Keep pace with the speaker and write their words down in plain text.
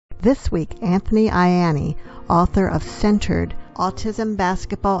This week, Anthony Ianne, author of Centered, Autism,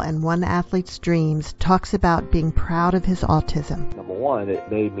 Basketball, and One Athlete's Dreams, talks about being proud of his autism. Number one,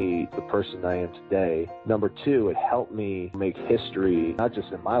 it made me the person I am today. Number two, it helped me make history, not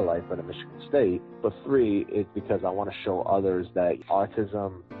just in my life, but in Michigan State. But three, it's because I want to show others that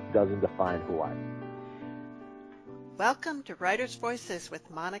autism doesn't define who I am. Welcome to Writer's Voices with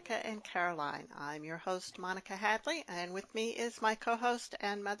Monica and Caroline. I'm your host, Monica Hadley, and with me is my co-host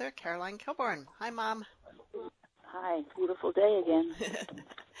and mother, Caroline Kilborn. Hi, Mom. Hi, beautiful day again.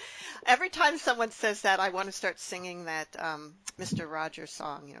 Every time someone says that, I want to start singing that Mr. Rogers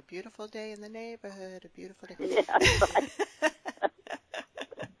song, you know, beautiful day in the neighborhood, a beautiful day. Yeah, right.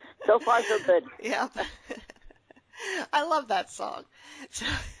 So far, so good. Yeah. I love that song.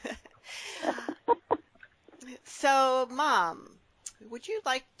 So, Mom, would you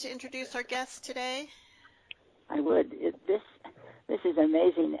like to introduce our guest today? I would. This is an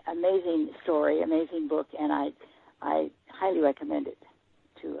amazing story, amazing book, and I highly recommend it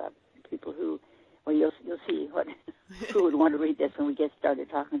to people who, well, you'll see who would want to read this when we get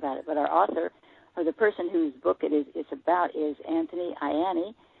started talking about it. But our author, or the person whose book it's about, is Anthony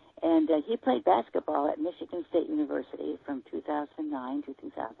Ianne, and he played basketball at Michigan State University from 2009 to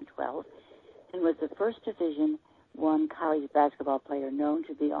 2012, and was the first Division I college basketball player known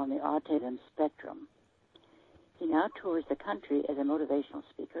to be on the autism spectrum. He now tours the country as a motivational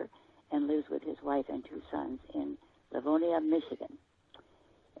speaker and lives with his wife and two sons in Livonia, Michigan.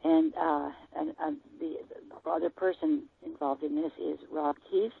 And the other person involved in this is Rob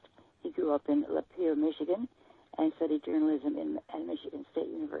Keast. He grew up in Lapeer, Michigan, and studied journalism at Michigan State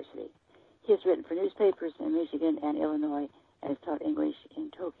University. He has written for newspapers in Michigan and Illinois and has taught English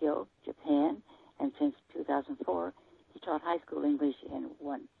in Tokyo, Japan, and since 2004, he taught high school English in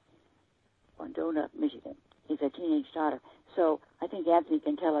Wandona, Michigan. He's a teenage daughter. So I think Anthony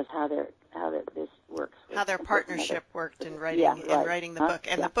can tell us how this works. How their partnership worked in writing the book.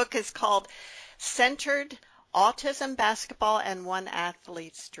 And the book is called Centered, Autism, Basketball, and One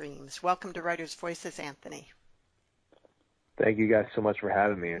Athlete's Dreams. Welcome to Writer's Voices, Anthony. Thank you guys so much for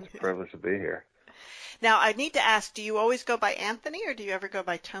having me. It's a privilege to be here. Now, I need to ask, do you always go by Anthony or do you ever go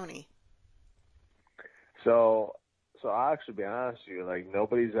by Tony? So I'll actually be honest with you, like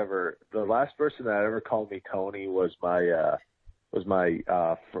nobody's ever, the last person that ever called me Tony was my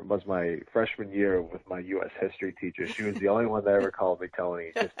freshman year with my U.S. history teacher. She was the only one that ever called me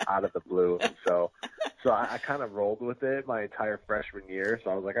Tony, just out of the blue. And so I kind of rolled with it my entire freshman year. So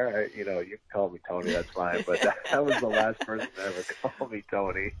I was like, all right, you can call me Tony, that's fine. But that was the last person that ever called me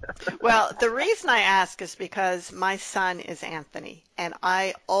Tony. Well, the reason I ask is because my son is Anthony, and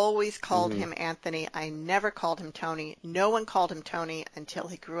I always called him Anthony. I never called him Tony. No one called him Tony until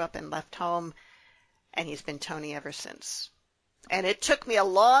he grew up and left home, and he's been Tony ever since. And it took me a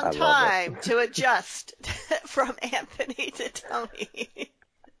long time to adjust from Anthony to Tony.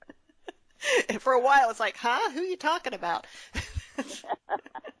 And for a while, it's like, huh? Who are you talking about?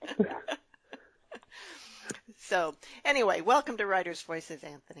 So anyway, welcome to Writer's Voices,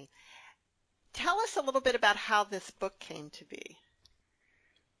 Anthony. Tell us a little bit about how this book came to be.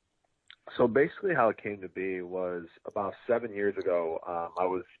 So basically how it came to be was about 7 years ago, I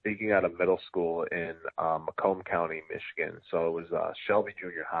was speaking at a middle school in Macomb County, Michigan. So it was Shelby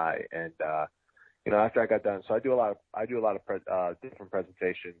Junior High. And, after I got done, so I do a lot of different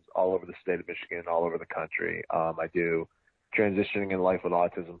presentations all over the state of Michigan, all over the country. I do transitioning in life with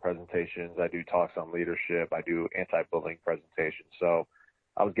autism presentations. I do talks on leadership. I do anti-bullying presentations. So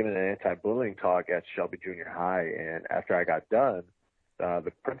I was giving an anti-bullying talk at Shelby Junior High. And after I got done,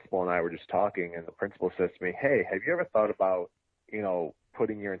 the principal and I were just talking, and the principal says to me, hey, have you ever thought about,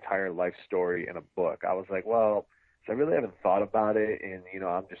 putting your entire life story in a book? I was like, well, I really haven't thought about it, and,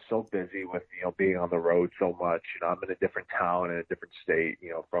 I'm just so busy with, being on the road so much. I'm in a different town, in a different state,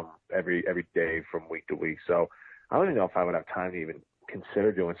 from every day from week to week. So I don't even know if I would have time to even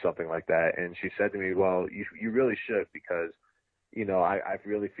consider doing something like that. And she said to me, well, you really should, because, I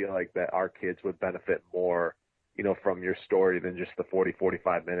really feel like that our kids would benefit more from your story than just the 40,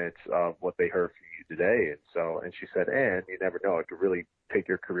 45 minutes of what they heard from you today. And she said, and you never know, it could really take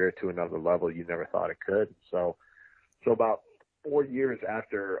your career to another level you never thought it could. So about 4 years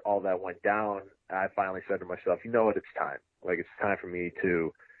after all that went down, I finally said to myself, you know what, it's time. Like, it's time for me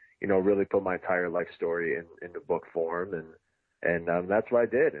to, really put my entire life story into book form. And that's what I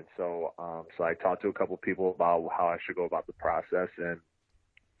did. And so I talked to a couple of people about how I should go about the process.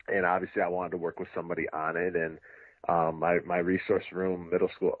 And obviously I wanted to work with somebody on it. And my resource room,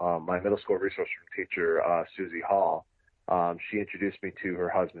 my middle school resource room teacher, Susie Hall, she introduced me to her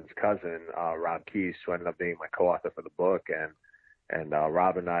husband's cousin, Rob Keast, who ended up being my co-author for the book. And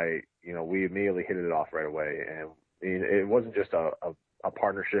Rob and I, we immediately hit it off right away. And it wasn't just a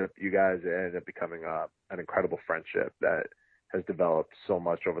partnership, you guys. It ended up becoming an incredible friendship that has developed so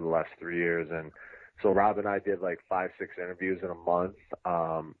much over the last 3 years. And so Rob and I did like 5-6 interviews in a month,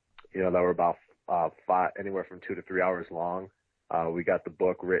 that were about anywhere from 2 to 3 hours long. We got the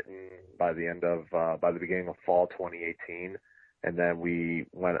book written by the beginning of fall 2018. And then we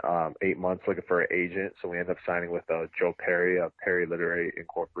went 8 months looking for an agent. So we ended up signing with Joe Perry of Perry Literary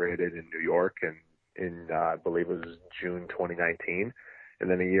Incorporated in New York, and in I believe it was June 2019. And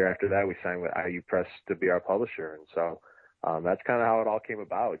then a year after that, we signed with IU Press to be our publisher. And so that's kind of how it all came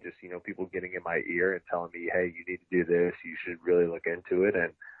about. Just, people getting in my ear and telling me, hey, you need to do this. You should really look into it.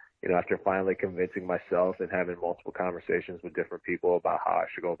 And, after finally convincing myself and having multiple conversations with different people about how I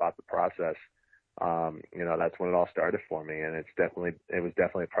should go about the process, that's when it all started for me. And it was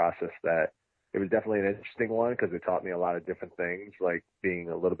definitely a process it was definitely an interesting one, because it taught me a lot of different things, like being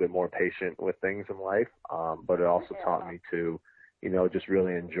a little bit more patient with things in life. But it also taught me to, just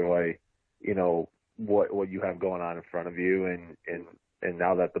really enjoy, what you have going on in front of you. And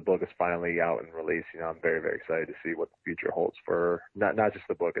now that the book is finally out and released, I'm very, very excited to see what the future holds for not just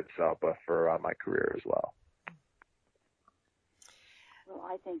the book itself, but for my career as well. Well,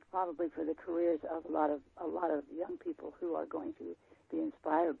 I think probably for the careers of a lot of young people who are going to be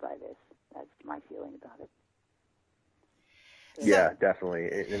inspired by this. That's my feeling about it. Yeah, definitely,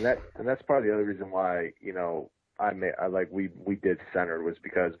 and that's part of the other reason why we did Centered, was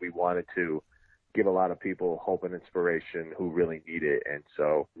because we wanted to give a lot of people hope and inspiration who really need it. And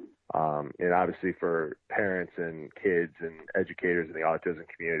so, and obviously for parents and kids and educators in the autism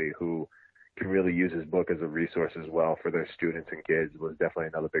community who can really use this book as a resource as well for their students and kids, was definitely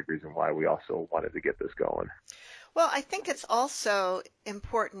another big reason why we also wanted to get this going. Well, I think it's also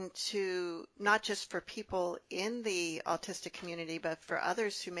important to, not just for people in the autistic community, but for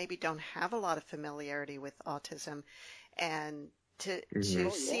others who maybe don't have a lot of familiarity with autism, and to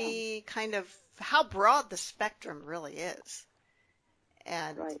see kind of how broad the spectrum really is.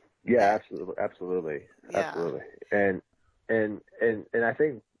 And yeah, absolutely. And I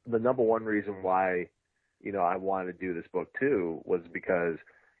think the number one reason why I wanted to do this book too was because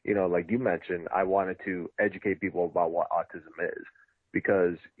like you mentioned, I wanted to educate people about what autism is,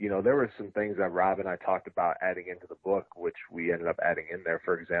 because there were some things that Rob and I talked about adding into the book, which we ended up adding in there.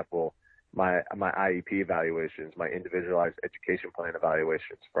 For example, my IEP evaluations, my individualized education plan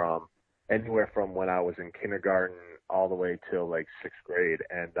evaluations, from anywhere from when I was in kindergarten all the way till like 6th grade.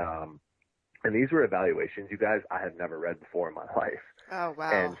 And these were evaluations, you guys, I had never read before in my life. Oh,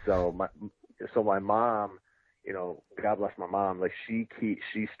 wow. And so my mom, God bless my mom, like she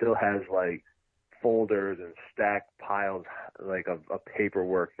still has like folders and stacked piles like of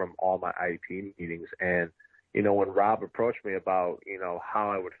paperwork from all my IEP meetings. And when Rob approached me about, how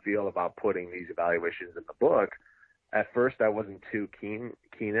I would feel about putting these evaluations in the book, at first I wasn't too keen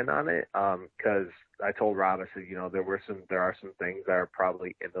in on it, because I told Rob, I said, there are some things that are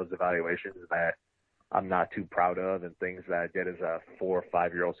probably in those evaluations that I'm not too proud of, and things that I did as a 4 or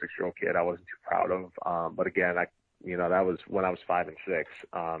 5-year-old, 6-year-old kid I wasn't too proud of. But again, that was when I was 5 and 6.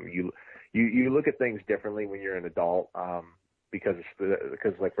 You look at things differently when you're an adult, because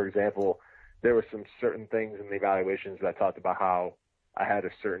like, for example, there were some certain things in the evaluations that talked about how I had a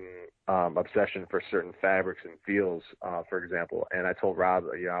certain obsession for certain fabrics and feels, for example. And I told Rob,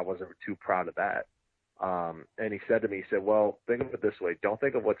 I wasn't too proud of that. And he said to me, well, think of it this way. Don't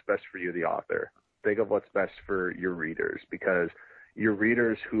think of what's best for you, the author. Think of what's best for your readers, because your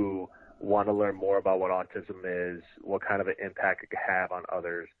readers who want to learn more about what autism is, what kind of an impact it can have on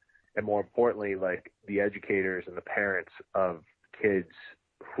others, and more importantly, like the educators and the parents of kids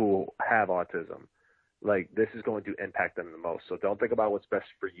who have autism, like this is going to impact them the most. So don't think about what's best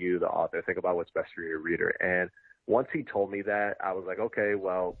for you, the author. Think about what's best for your reader. And once he told me that, I was like, okay,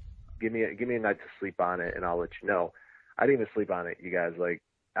 well, give me a night to sleep on it, and I'll let you know. I didn't even sleep on it, you guys. Like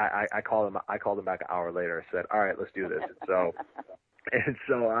I called him back an hour later. I said, all right, let's do this. And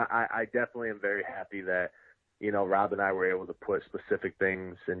so I definitely am very happy that Rob and I were able to put specific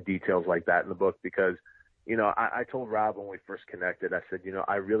things and details like that in the book, because I told Rob when we first connected, I said,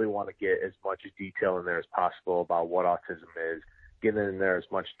 I really want to get as much detail in there as possible about what autism is, get in there as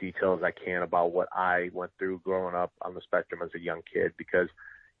much detail as I can about what I went through growing up on the spectrum as a young kid, because,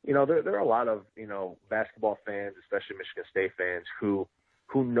 there are a lot of, basketball fans, especially Michigan State fans, who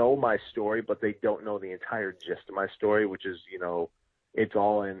know my story, but they don't know the entire gist of my story, which is, it's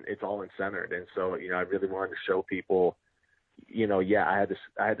all in Centered. And so, I really wanted to show people, I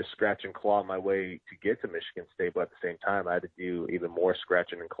had to scratch and claw my way to get to Michigan State, but at the same time, I had to do even more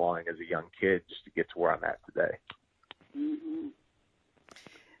scratching and clawing as a young kid just to get to where I'm at today. Mm-hmm.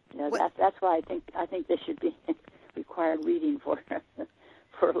 that's why I think this should be required reading for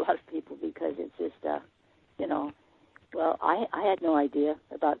for a lot of people, because it's just well, I had no idea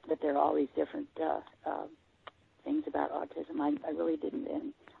about that there are all these different things about autism. I really didn't,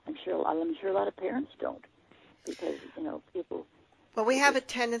 and I'm sure a lot of parents don't, because people. Well, we have a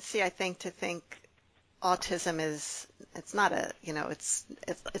tendency, I think, to think autism it's not a it's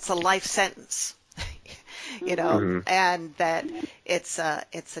a life sentence. And that it's a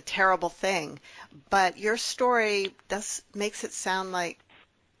terrible thing. But your story makes it sound like,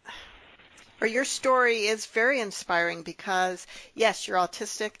 or your story is very inspiring, because yes, you're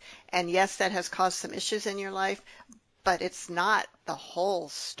autistic, and yes, that has caused some issues in your life, but it's not the whole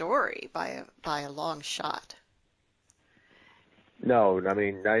story by a long shot. No, I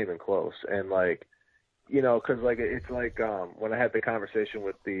mean, not even close. And because it's like when I had the conversation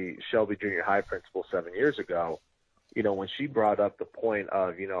with the Shelby Junior High principal 7 years ago, when she brought up the point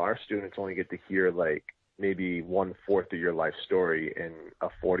of, our students only get to hear maybe 1/4 of your life story in a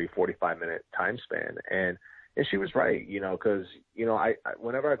 45-minute time span. And she was right, because, I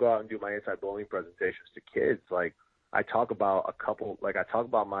whenever I go out and do my anti-bullying presentations to kids, I talk about I talk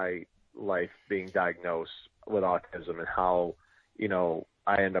about my life being diagnosed with autism and how,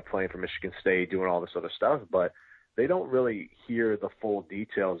 I end up playing for Michigan State, doing all this other stuff, but they don't really hear the full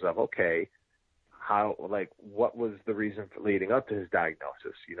details of, okay, how, what was the reason for leading up to his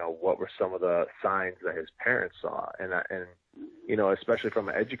diagnosis? What were some of the signs that his parents saw? And especially from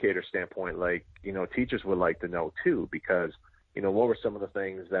an educator standpoint, teachers would like to know too, because, what were some of the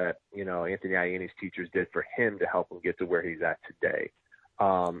things that, Anthony Ianne's teachers did for him to help him get to where he's at today?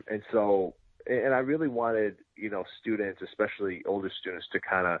 And I really wanted, students, especially older students, to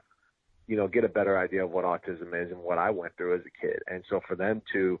kind of, get a better idea of what autism is and what I went through as a kid. And so for them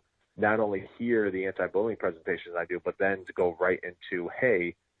to not only hear the anti-bullying presentations I do, but then to go right into,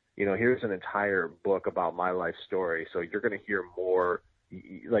 hey, here's an entire book about my life story. So you're going to hear more,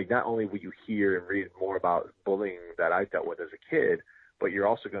 not only will you hear and read more about bullying that I dealt with as a kid, but you're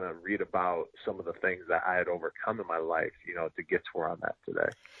also going to read about some of the things that I had overcome in my life, to get to where I'm at today.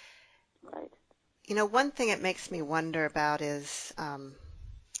 Right. One thing it makes me wonder about is,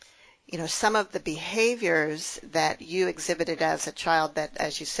 some of the behaviors that you exhibited as a child that,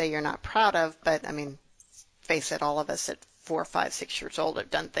 as you say, you're not proud of, but I mean, face it, all of us at 4, 5, 6 years old have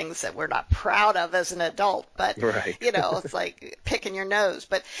done things that we're not proud of as an adult, but, right. It's like picking your nose,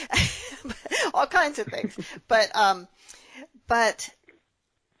 but all kinds of things. But I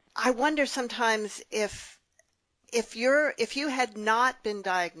wonder sometimes if you had not been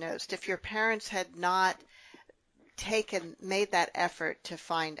diagnosed, if your parents had not made that effort to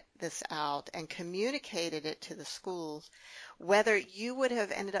find this out and communicated it to the schools, whether you would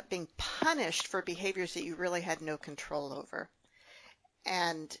have ended up being punished for behaviors that you really had no control over,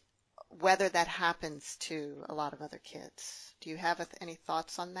 and whether that happens to a lot of other kids. Do you have any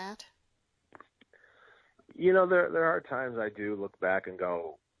thoughts on that? There are times I do look back and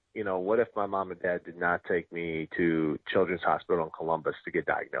go, what if my mom and dad did not take me to Children's Hospital in Columbus to get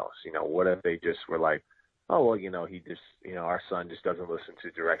diagnosed? What if they just were like, oh, well, he just, our son just doesn't listen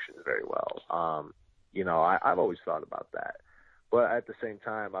to directions very well. I've always thought about that. But at the same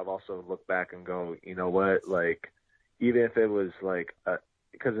time, I've also looked back and go, what, even if it was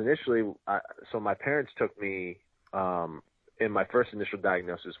because initially, so my parents took me, and my first initial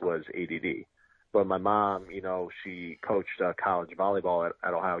diagnosis was ADD. But my mom, she coached college volleyball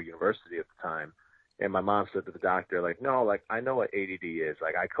at Ohio University at the time. And my mom said to the doctor, no, I know what ADD is.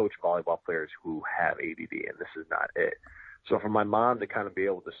 I coach volleyball players who have ADD, and this is not it. So for my mom to kind of be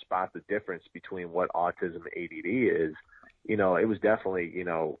able to spot the difference between what autism and ADD is, it was definitely,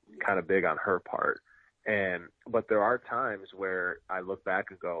 kind of big on her part. But there are times where I look back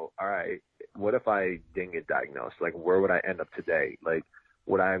and go, all right, what if I didn't get diagnosed? Where would I end up today?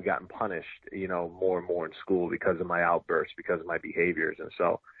 Would I have gotten punished, more and more in school because of my outbursts, because of my behaviors? And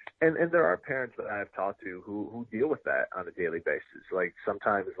so, and there are parents that I have talked to who deal with that on a daily basis.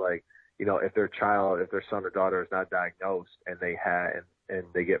 Sometimes, if their son or daughter is not diagnosed and they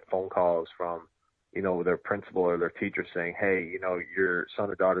get phone calls from, their principal or their teacher saying, hey, your son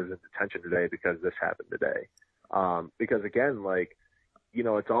or daughter's in detention today because this happened today. Because again,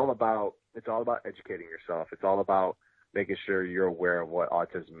 it's all about educating yourself. It's all about making sure you're aware of what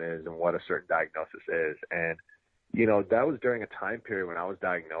autism is and what a certain diagnosis is. And, that was during a time period when I was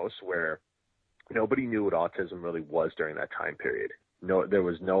diagnosed where nobody knew what autism really was during that time period. No, there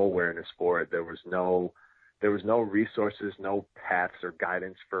was no awareness for it. There was no resources, no paths or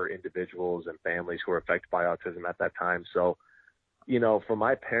guidance for individuals and families who were affected by autism at that time. So, for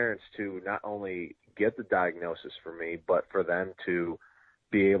my parents to not only get the diagnosis for me, but for them to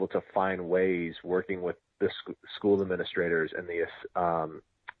be able to find ways working with the school administrators and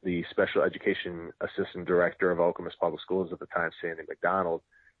the special education assistant director of Okemos Public Schools at the time, Sandy McDonald,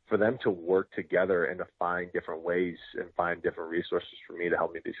 for them to work together and to find different ways and find different resources for me to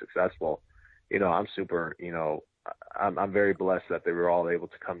help me be successful. I'm super, I'm very blessed that they were all able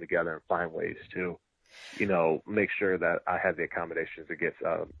to come together and find ways to, make sure that I had the accommodations to get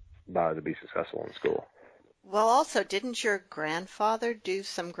to be successful in school. Well, also, didn't your grandfather do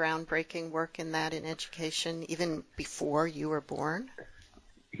some groundbreaking work in education even before you were born?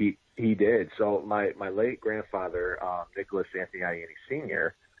 He did. So my late grandfather, Nicholas Anthony Ianne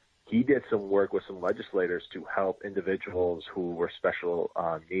Sr., he did some work with some legislators to help individuals who were special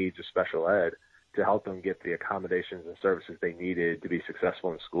needs or special ed, to help them get the accommodations and services they needed to be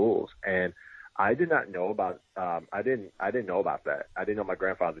successful in schools. And I did not know about I didn't know about that. I didn't know my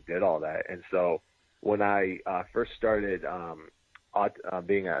grandfather did all that. And so when I first started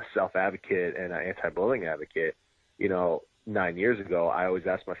being a self-advocate and an anti-bullying advocate, 9 years ago, I always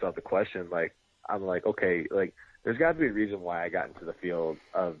asked myself the question, okay, there's got to be a reason why I got into the field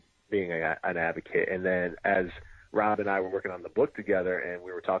of being an advocate. And then as Rob and I were working on the book together, and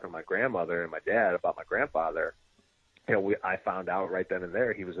we were talking to my grandmother and my dad about my grandfather, I found out right then and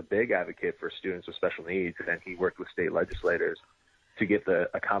there he was a big advocate for students with special needs, and he worked with state legislators to get the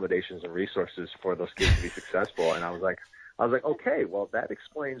accommodations and resources for those kids to be successful. And I was like, okay, well, that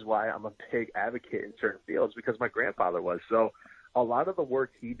explains why I'm a big advocate in certain fields, because my grandfather was. So a lot of the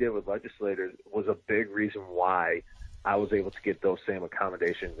work he did with legislators was a big reason why I was able to get those same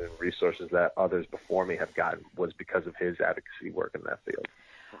accommodations and resources that others before me have gotten, was because of his advocacy work in that field.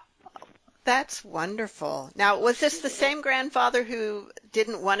 That's wonderful. Now, was this the same grandfather who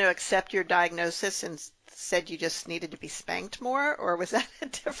didn't want to accept your diagnosis and said you just needed to be spanked more, or was that a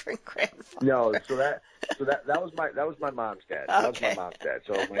different grandfather? No, so that was my mom's dad. That was my mom's dad.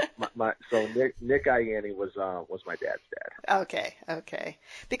 So Nick Ianni was my dad's dad. Okay.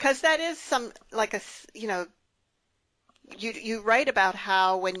 Because that is you write about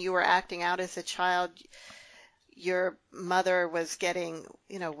how when you were acting out as a child, your mother was getting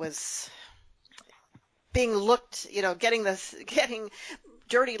being looked, getting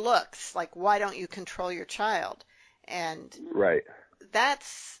dirty looks, like, why don't you control your child? And right.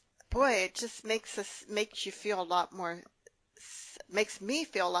 It just makes me feel a lot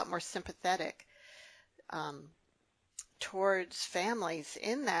more sympathetic towards families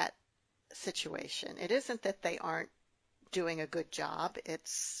in that situation. It isn't that they aren't doing a good job.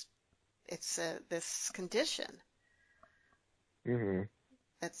 It's this condition. Mm-hmm.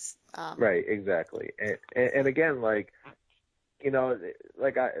 It's right, exactly. And again,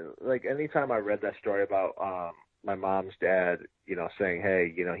 anytime I read that story about my mom's dad, saying,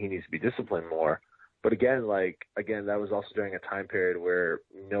 hey, he needs to be disciplined more. But again, that was also during a time period where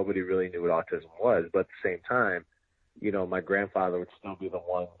nobody really knew what autism was. But at the same time, my grandfather would still be the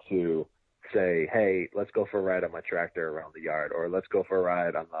one to say, hey, let's go for a ride on my tractor around the yard, or let's go for a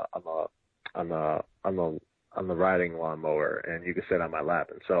ride on the riding lawnmower, and you can sit on my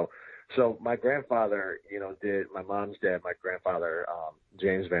lap. And so my grandfather, did my mom's dad, my grandfather,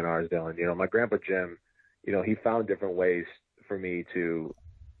 James Van Arsdale, my grandpa Jim, he found different ways for me to,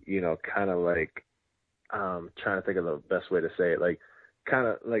 kind of trying to think of the best way to say it, kind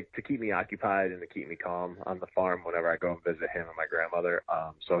of to keep me occupied and to keep me calm on the farm whenever I go and visit him and my grandmother.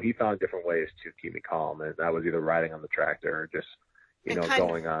 So he found different ways to keep me calm, and that was either riding on the tractor or just,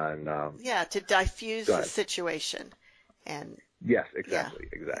 going on. To diffuse the situation. And yes, exactly.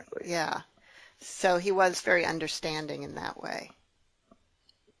 Yeah. So he was very understanding in that way.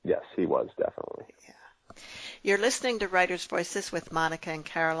 Yes, he was, definitely. Yeah. You're listening to Writers' Voices with Monica and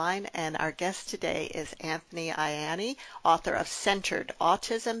Caroline, and our guest today is Anthony Ianne, author of Centered: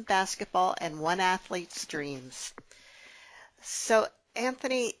 Autism, Basketball, and One Athlete's Dreams. So,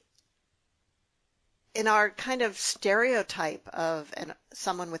 Anthony, in our kind of stereotype of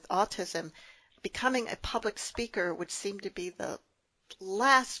someone with autism, becoming a public speaker would seem to be the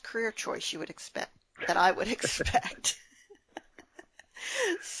last career choice you would expect, that I would expect.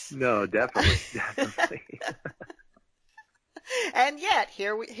 No, definitely. And yet,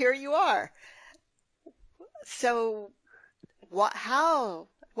 here you are. So, how?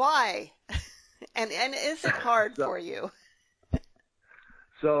 Why? And is it hard for you?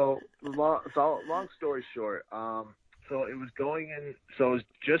 So long story short, so it was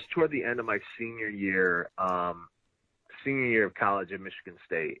just toward the end of my senior year of college at Michigan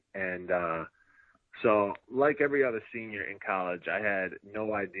State. And so like every other senior in college, I had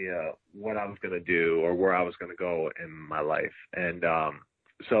no idea what I was going to do or where I was going to go in my life. And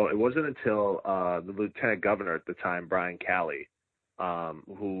so it wasn't until the lieutenant governor at the time, Brian Calley,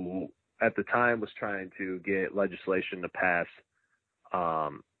 who at the time was trying to get legislation to pass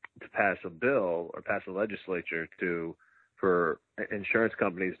a bill or pass a legislature for insurance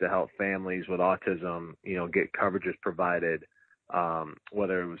companies to help families with autism, get coverages provided,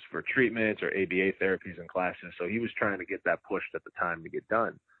 whether it was for treatments or ABA therapies and classes. So he was trying to get that pushed at the time to get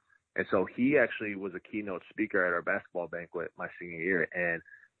done. And so he actually was a keynote speaker at our basketball banquet my senior year. And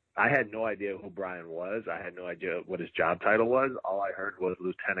I had no idea who Brian was. I had no idea what his job title was. All I heard was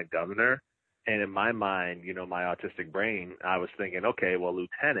Lieutenant Governor. And in my mind, my autistic brain, I was thinking, okay, well,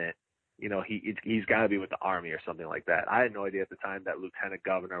 Lieutenant, he's got to be with the Army or something like that. I had no idea at the time that Lieutenant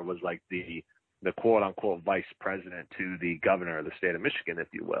Governor was like the quote unquote vice president to the governor of the state of Michigan, if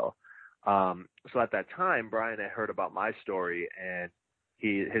you will. So at that time, Brian had heard about my story, and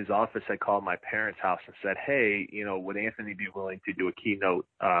his office had called my parents' house and said, hey, would Anthony be willing to do a keynote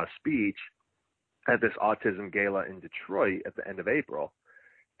speech at this autism gala in Detroit at the end of April?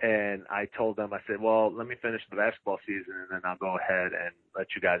 And I told them, I said, well, let me finish the basketball season, and then I'll go ahead and let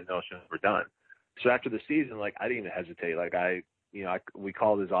you guys know as soon as we're done. So after the season, I didn't even hesitate. We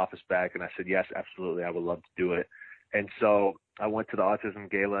called his office back, and I said, yes, absolutely, I would love to do it. And so I went to the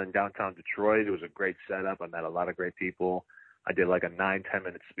Autism Gala in downtown Detroit. It was a great setup. I met a lot of great people. I did like a 9-10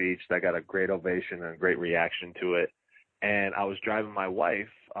 minute speech that got a great ovation and a great reaction to it. And I was driving my wife,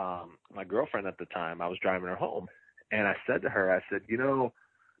 my girlfriend at the time, I was driving her home. And I said to her, I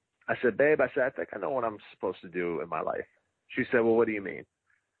said, babe, I think I know what I'm supposed to do in my life. She said, well, what do you mean?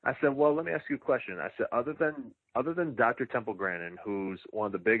 I said, well, let me ask you a question. I said, other than Dr. Temple Grandin, who's one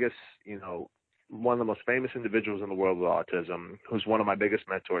of the biggest, one of the most famous individuals in the world with autism, who's one of my biggest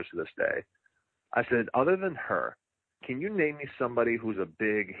mentors to this day. I said, other than her, can you name me somebody who's a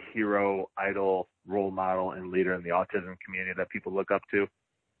big hero, idol, role model, and leader in the autism community that people look up to?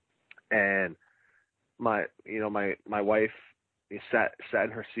 And my wife sat in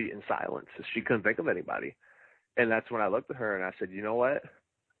her seat in silence. She couldn't think of anybody. And that's when I looked at her and I said, you know what?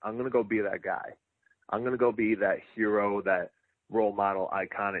 I'm going to go be that guy. I'm going to go be that hero, that role model,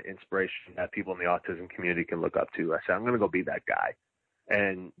 icon, and inspiration that people in the autism community can look up to. I said, I'm going to go be that guy.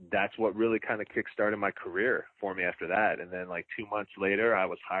 And that's what really kind of kickstarted my career for me after that. And then 2 months later, I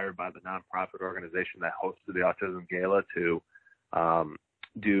was hired by the nonprofit organization that hosted the Autism Gala to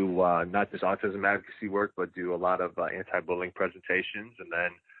do not just autism advocacy work, but do a lot of anti-bullying presentations. And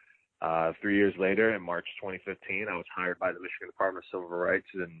then 3 years later, in March 2015, I was hired by the Michigan Department of Civil Rights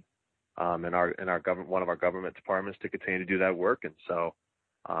and in our government, one of our government departments, to continue to do that work. And so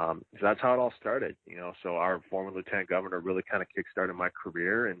that's how it all started. So our former lieutenant governor really kind of kickstarted my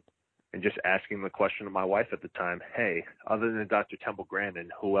career, and just asking the question of my wife at the time, hey, other than Dr. Temple Grandin,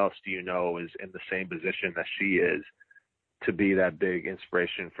 who else do you know is in the same position that she is to be that big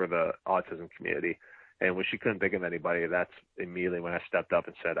inspiration for the autism community? And when she couldn't think of anybody, that's immediately when I stepped up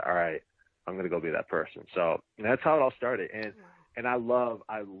and said, all right, I'm going to go be that person. So that's how it all started. And I love,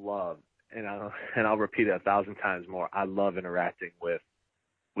 and I'll repeat it 1,000 times more, I love interacting with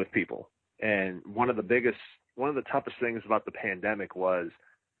people. And one of the toughest things about the pandemic was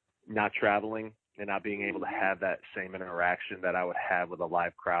not traveling and not being able to have that same interaction that I would have with a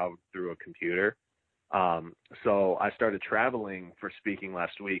live crowd through a computer. So I started traveling for speaking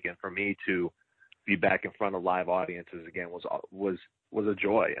last week, and for me to be back in front of live audiences again was a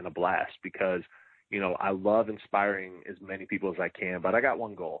joy and a blast, because I love inspiring as many people as I can, but I got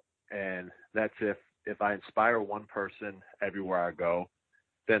one goal, and that's if I inspire one person everywhere I go,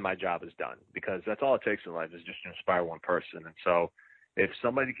 then my job is done, because that's all it takes in life, is just to inspire one person. And so if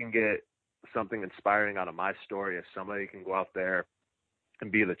somebody can get something inspiring out of my story, if somebody can go out there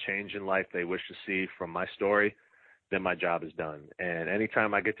and be the change in life they wish to see from my story, then my job is done. And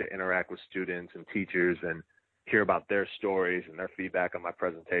anytime I get to interact with students and teachers and hear about their stories and their feedback on my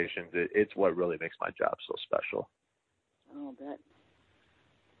presentations, it's what really makes my job so special. Oh, I bet.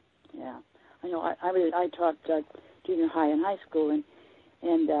 Yeah. I know I taught junior high and high school, and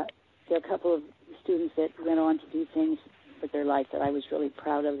there are a couple of students that went on to do things with their life that I was really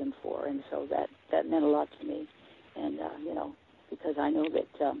proud of them for, and so that meant a lot to me. And, because I know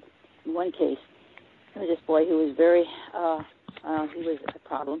that in one case, there was this boy who was very, he was a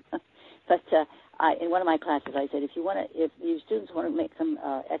problem. But in one of my classes, I said, if you students want to make some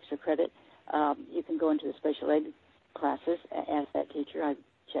extra credit, you can go into the special ed classes, ask that teacher. I've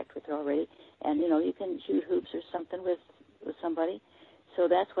checked with her already. And, you can shoot hoops or something with somebody. So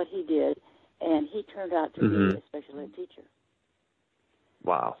that's what he did, and he turned out to be a special ed teacher.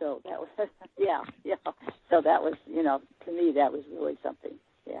 Wow. So that was, yeah. So that was, to me, that was really something.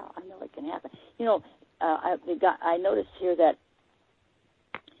 Yeah, I know it can happen. I noticed here that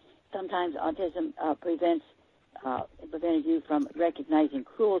sometimes autism prevents prevented you from recognizing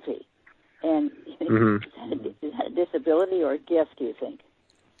cruelty. And Mm-hmm. is that a disability or a gift, do you think?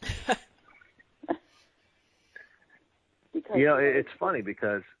 Because, it's funny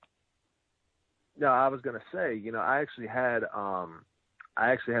because, no, I was going to say, I actually had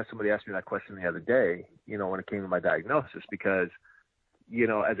somebody ask me that question the other day, when it came to my diagnosis, because,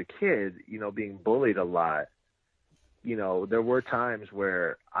 as a kid, being bullied a lot, there were times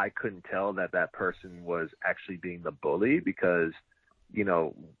where I couldn't tell that that person was actually being the bully because,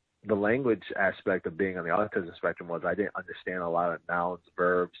 the language aspect of being on the autism spectrum was I didn't understand a lot of nouns,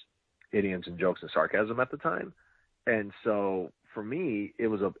 verbs, idioms, and jokes and sarcasm at the time. And so for me, it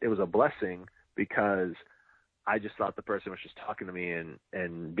was a blessing because I just thought the person was just talking to me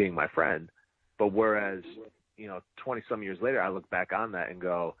and being my friend. But whereas, 20 some years later, I look back on that and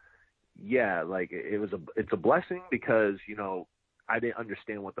go, yeah, like it's a blessing because, I didn't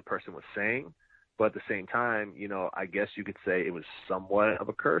understand what the person was saying. But at the same time, I guess you could say it was somewhat of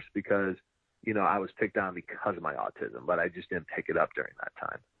a curse because, I was picked on because of my autism, but I just didn't pick it up during that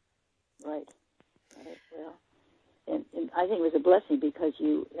time. Right. Well, and I think it was a blessing because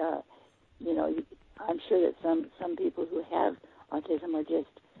I'm sure that some people who have autism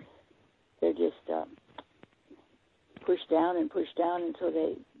they're just pushed down until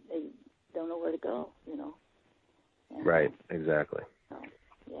they don't know where to go, And, right. Exactly. So,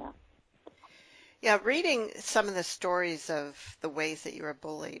 yeah. Yeah, reading some of the stories of the ways that you were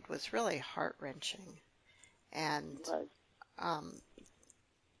bullied was really heart-wrenching. And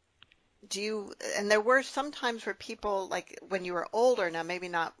and there were some times where people, like when you were older, now maybe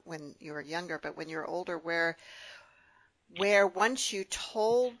not when you were younger, but when you were older, where once you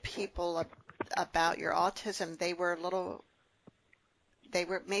told people about your autism, they were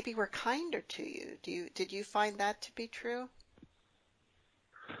maybe kinder to you. Did you find that to be true?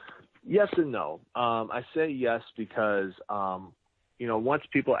 Yes and no. I say yes because, once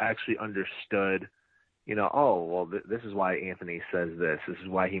people actually understood, oh, well, this is why Anthony says this. This is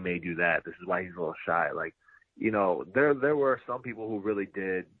why he may do that. This is why he's a little shy. Like, there were some people who really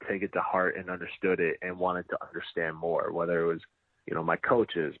did take it to heart and understood it and wanted to understand more, whether it was, my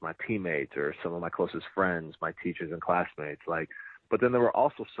coaches, my teammates, or some of my closest friends, my teachers and classmates. Like, but then there were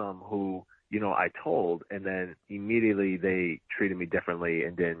also some who, I told, and then immediately they treated me differently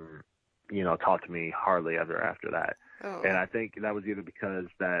and didn't, talk to me hardly ever after that. Oh. And I think that was either because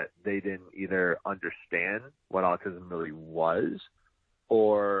that they didn't either understand what autism really was,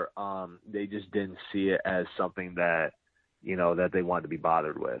 or they just didn't see it as something that, that they wanted to be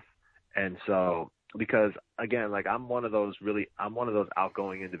bothered with. And so, because again, like I'm one of those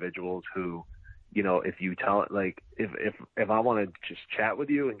outgoing individuals who, if you tell it, like if I want to just chat with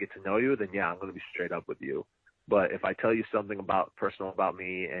you and get to know you, then yeah, I'm going to be straight up with you. But if I tell you something personal about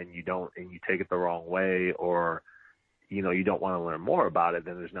me and you take it the wrong way, or, you don't want to learn more about it,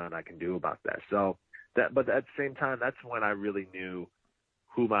 then there's nothing I can do about that. So but at the same time, that's when I really knew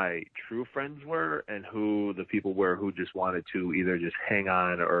who my true friends were and who the people were who just wanted to either just hang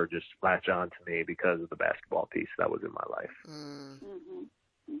on or just latch on to me because of the basketball piece that was in my life. Mm-hmm.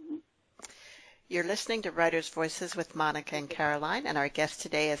 Mm-hmm. You're listening to Writers' Voices with Monica and Caroline, and our guest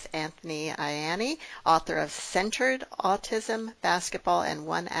today is Anthony Ianne, author of Centered Autism, Basketball, and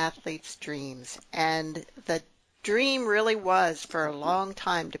One Athlete's Dreams. And the dream really was for a long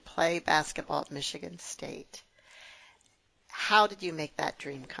time to play basketball at Michigan State. How did you make that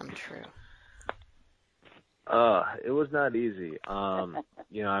dream come true? It was not easy. I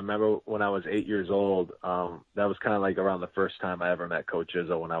remember when I was 8 years old, that was kind of like around the first time I ever met Coach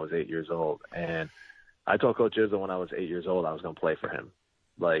Izzo when I was 8 years old. And I told Coach Izzo when I was 8 years old I was going to play for him.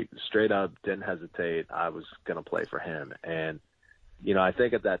 Like, straight up, didn't hesitate. I was going to play for him. And, I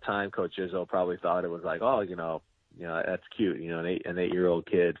think at that time, Coach Izzo probably thought it was like, oh, that's cute. An 8-year-old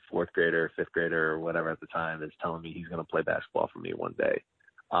kid, fourth grader, fifth grader, or whatever at the time is telling me he's going to play basketball for me one day.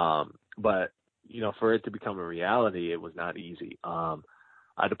 But for it to become a reality, it was not easy. I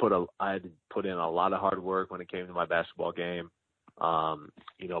had to put in a lot of hard work when it came to my basketball game.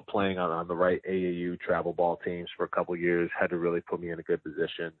 Playing on the right AAU travel ball teams for a couple of years had to really put me in a good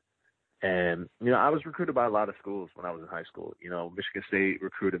position. And, I was recruited by a lot of schools when I was in high school. Michigan State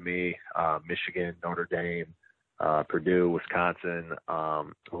recruited me, Michigan, Notre Dame, Purdue, Wisconsin, a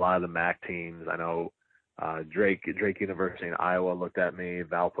lot of the MAC teams. I know Drake University in Iowa looked at me,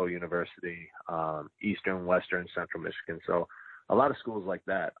 Valpo University, Eastern, Western, Central Michigan. So a lot of schools like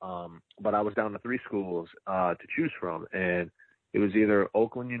that. But I was down to 3 schools to choose from. And it was either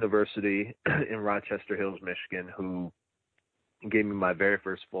Oakland University in Rochester Hills, Michigan, who gave me my very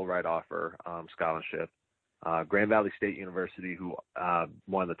first full ride offer scholarship. Grand Valley State University, who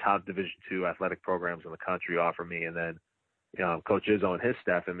one of the top Division II athletic programs in the country, offered me, and then Coach Izzo and his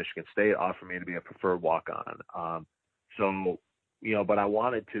staff at Michigan State offered me to be a preferred walk-on. But I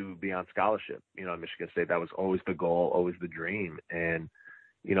wanted to be on scholarship, at Michigan State. That was always the goal, always the dream. And,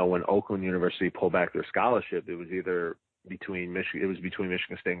 when Oakland University pulled back their scholarship, it was between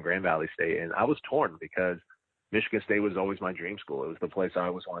Michigan State and Grand Valley State. And I was torn because Michigan State was always my dream school. It was the place I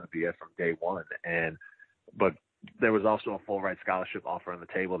always wanted to be at from day one. But there was also a full ride scholarship offer on the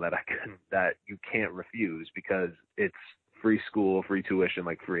table that you can't refuse because it's free school, free tuition,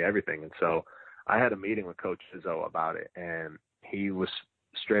 like free everything. And so I had a meeting with Coach Izzo about it, and he was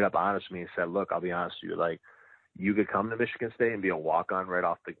straight up honest with me and said, look, I'll be honest with you, like, you could come to Michigan State and be a walk-on right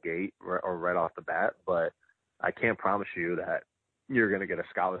off the gate or right off the bat, but I can't promise you that you're going to get a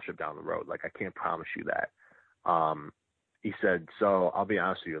scholarship down the road. Like, I can't promise you that. He said, so I'll be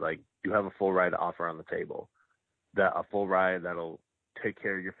honest with you, like, you have a full ride offer on the table, that a full ride that'll take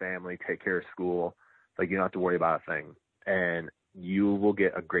care of your family, take care of school. Like, you don't have to worry about a thing. And you will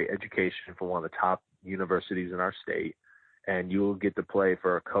get a great education from one of the top universities in our state. And you will get to play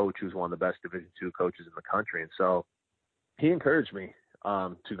for a coach who's one of the best Division II coaches in the country. And so he encouraged me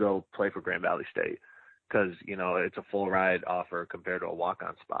to go play for Grand Valley State because, it's a full ride offer compared to a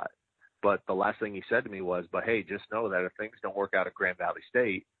walk-on spot. But the last thing he said to me was, but hey, just know that if things don't work out at Grand Valley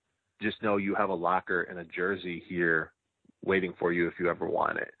State, just know you have a locker and a jersey here waiting for you if you ever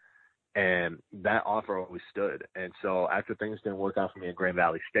want it. And that offer always stood. And so after things didn't work out for me at Grand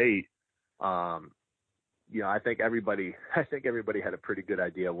Valley State, I think everybody had a pretty good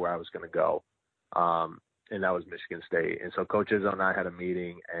idea of where I was going to go. And that was Michigan State. And so Coach Izzo and I had a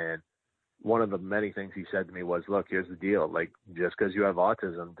meeting, and one of the many things he said to me was, look, here's the deal. Like, just because you have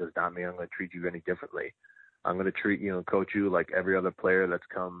autism does not mean I'm going to treat you any differently. I'm going to treat you and coach you like every other player that's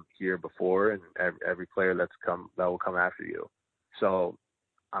come here before and every player that will come after you. So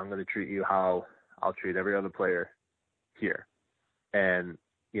I'm going to treat you how I'll treat every other player here. And,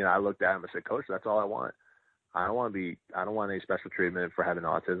 I looked at him and said, Coach, that's all I want. I don't want any special treatment for having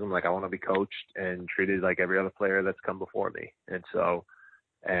autism. Like, I want to be coached and treated like every other player that's come before me. And so,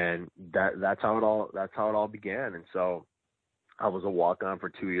 that's how it all began. And so I was a walk-on for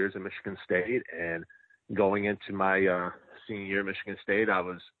 2 years at Michigan State, and going into my senior year at Michigan State, I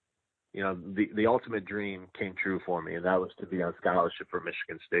was, the ultimate dream came true for me, and that was to be on scholarship for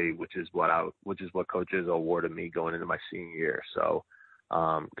Michigan State, which is what Coach Izzo awarded me going into my senior year. So,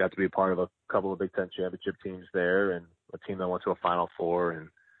 got to be a part of a couple of Big Ten championship teams there, and a team that went to a Final Four, and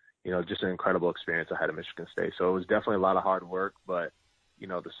just an incredible experience I had at Michigan State. So it was definitely a lot of hard work, but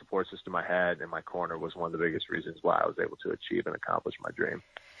the support system I had in my corner was one of the biggest reasons why I was able to achieve and accomplish my dream.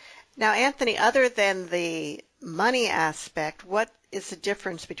 Now, Anthony, other than the money aspect, what is the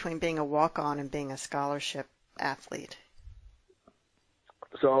difference between being a walk-on and being a scholarship athlete?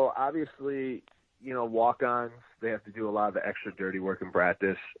 So obviously, walk-ons, they have to do a lot of the extra dirty work in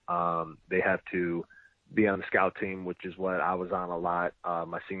practice. They have to be on the scout team, which is what I was on a lot.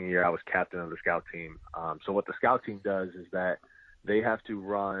 My senior year, I was captain of the scout team. So what the scout team does is that they have to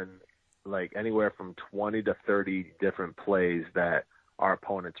run like anywhere from 20 to 30 different plays that our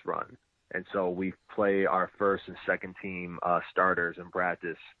opponents run. And so we play our first and second team starters in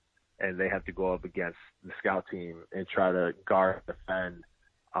practice, and they have to go up against the scout team and try to guard, defend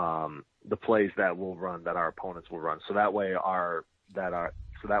the plays that we'll run, that our opponents will run. So that way our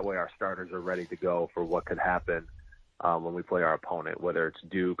starters are ready to go for what could happen when we play our opponent, whether it's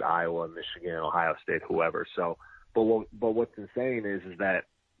Duke, Iowa, Michigan, Ohio State, whoever. So, but what's insane is that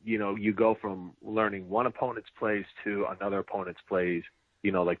you go from learning one opponent's plays to another opponent's plays,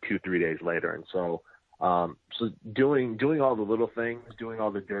 like 2-3 days later. And so, doing all the little things, doing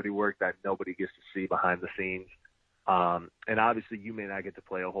all the dirty work that nobody gets to see behind the scenes. And obviously you may not get to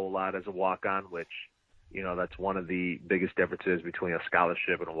play a whole lot as a walk-on, which, that's one of the biggest differences between a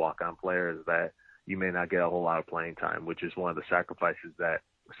scholarship and a walk-on player, is that you may not get a whole lot of playing time, which is one of the sacrifices that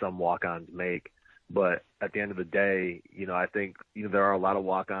some walk-ons make. But at the end of the day, I think there are a lot of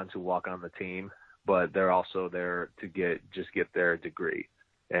walk-ons who walk on the team, but they're also there to get their degree.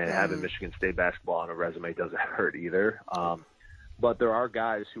 And having Michigan State basketball on a resume doesn't hurt either. But there are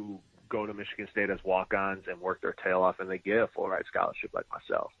guys who go to Michigan State as walk-ons and work their tail off, and they get a full-ride scholarship like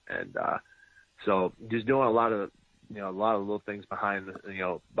myself. And so just doing a lot of little things behind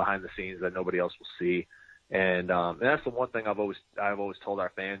the scenes that nobody else will see. And that's the one thing I've always told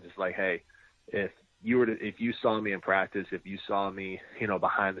our fans is like, hey, if you saw me in practice, if you saw me,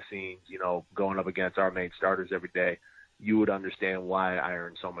 behind the scenes, going up against our main starters every day, you would understand why I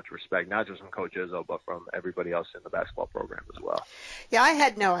earn so much respect, not just from Coach Izzo, but from everybody else in the basketball program as well. Yeah, I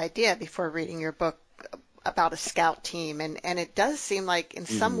had no idea before reading your book about a scout team, and it does seem like in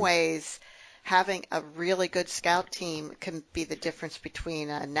some ways having a really good scout team can be the difference between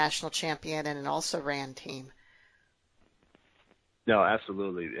a national champion and an also-ran team. No,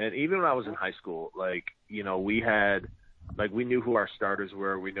 absolutely. And even when I was in high school, like, you know, we knew who our starters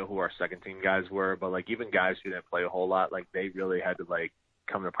were, we knew who our second team guys were, but like even guys who didn't play a whole lot, like they really had to like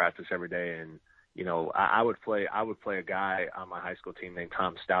come to practice every day. And, you know, I would play a guy on my high school team named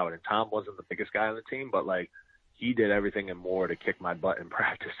Tom Stout, and Tom wasn't the biggest guy on the team, but like he did everything and more to kick my butt in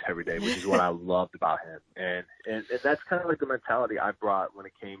practice every day, which is what I loved about him. And that's kind of like the mentality I brought when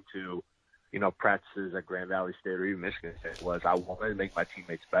it came to, you know, practices at Grand Valley State or even Michigan State. Was I wanted to make my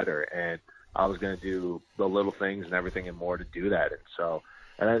teammates better, and I was going to do the little things and everything and more to do that. And so,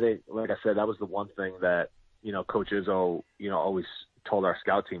 and I think, like I said, that was the one thing that, you know, Coach Izzo, you know, always told our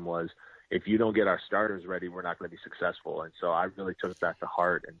scout team was, if you don't get our starters ready, we're not going to be successful. And so I really took that to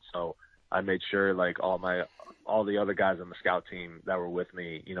heart. And so I made sure, like, all the other guys on the scout team that were with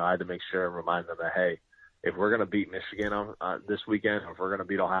me, you know, I had to make sure and remind them that, hey, if we're going to beat Michigan on this weekend, or if we're going to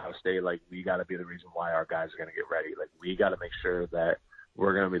beat Ohio State, like, we got to be the reason why our guys are going to get ready. Like, we got to make sure that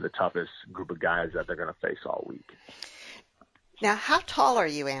we're going to be the toughest group of guys that they're going to face all week. Now, how tall are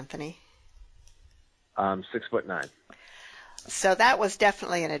you, Anthony? 6'9". So that was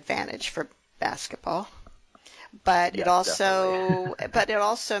definitely an advantage for basketball. But yes, but it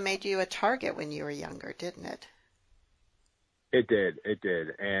also made you a target when you were younger, didn't it? It did.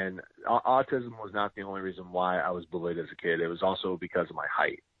 And autism was not the only reason why I was bullied as a kid. It was also because of my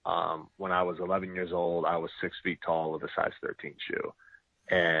height. When I was 11 years old, I was 6 feet tall with a size 13 shoe.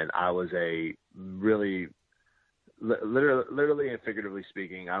 And I was a really, literally and figuratively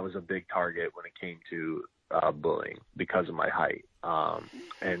speaking, I was a big target when it came to bullying because of my height.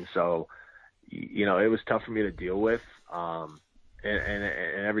 And so, you know, it was tough for me to deal with. And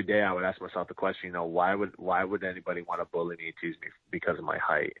every day I would ask myself the question, you know, why would anybody want to bully me and tease me because of my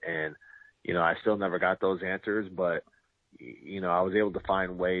height? And, you know, I still never got those answers, but, you know, I was able to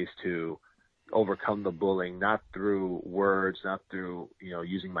find ways to overcome the bullying, not through words, not through, you know,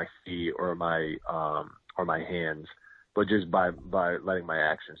 using my feet or my hands, but just by letting my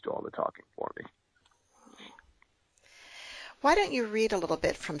actions do all the talking for me. Why don't you read a little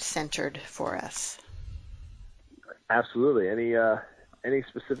bit from Centered for us? Absolutely. Any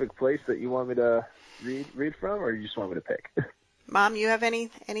specific place that you want me to read from, or you just want me to pick? Mom, you have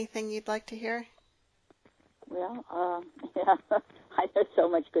anything you'd like to hear? Well, yeah, there's so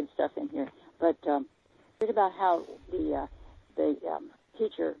much good stuff in here. But read about how the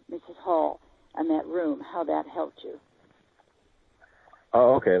teacher, Mrs. Hall, in that room, how that helped you.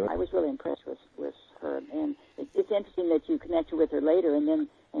 Oh, okay. I was really impressed with her, and it's interesting that you connected with her later, and then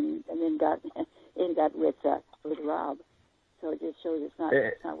got with Rob. So it just shows it's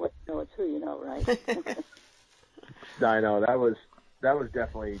not what you know, it's who you know, right? I know that was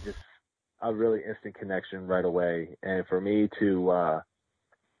definitely just a really instant connection right away, and for me to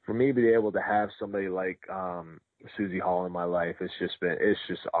be able to have somebody like Susie Hall in my life, it's just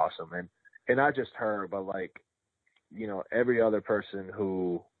awesome, and not just her, but like, you know, every other person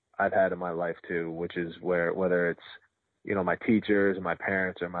who I've had in my life too, which is whether it's, you know, my teachers and my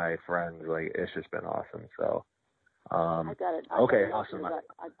parents or my friends, like, it's just been awesome. So, I got it. Awesome.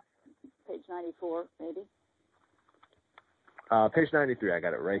 Page 94, maybe. Page 93. I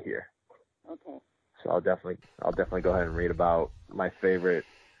got it right here. Okay. So I'll definitely go ahead and read about my favorite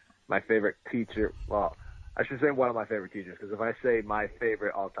teacher. Well, I should say one of my favorite teachers, because if I say my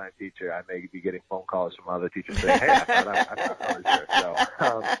favorite all-time teacher, I may be getting phone calls from other teachers saying, "Hey, I thought I was here." So,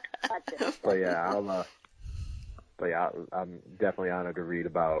 I'm definitely honored to read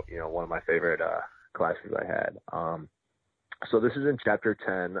about, you know, one of my favorite classes I had. So this is in chapter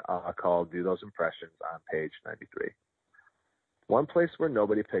 10, called "Do Those Impressions" on page 93. One place where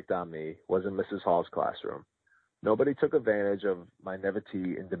nobody picked on me was in Mrs. Hall's classroom. Nobody took advantage of my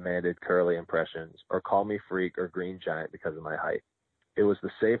naivety and demanded curly impressions, or called me freak or green giant because of my height. It was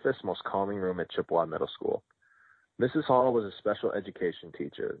the safest, most calming room at Chippewa Middle School. Mrs. Hall was a special education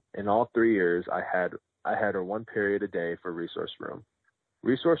teacher. In all 3 years, I had her 1 period a day for resource room.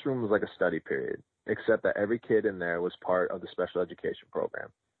 Resource room was like a study period, except that every kid in there was part of the special education program.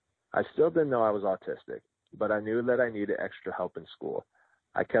 I still didn't know I was autistic, but I knew that I needed extra help in school.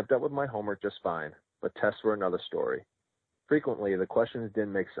 I kept up with my homework just fine, but tests were another story. Frequently, the questions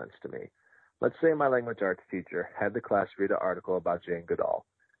didn't make sense to me. Let's say my language arts teacher had the class read an article about Jane Goodall,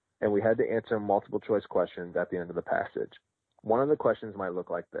 and we had to answer multiple choice questions at the end of the passage. One of the questions might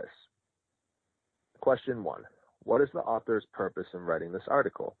look like this. Question 1. What is the author's purpose in writing this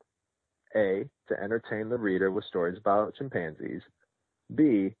article? A, to entertain the reader with stories about chimpanzees.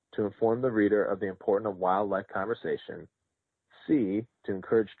 B, to inform the reader of the importance of wildlife conversation. C, to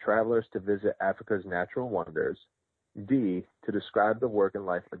encourage travelers to visit Africa's natural wonders. D, to describe the work and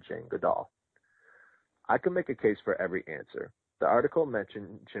life of Jane Goodall. I can make a case for every answer. The article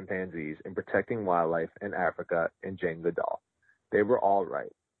mentioned chimpanzees in protecting wildlife in Africa and Jane Goodall. They were all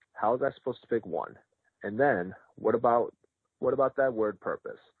right. How was I supposed to pick one? And then, what about that word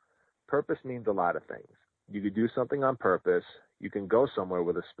purpose? Purpose means a lot of things. You could do something on purpose. You can go somewhere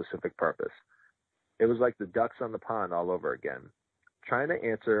with a specific purpose. It was like the ducks on the pond all over again. Trying to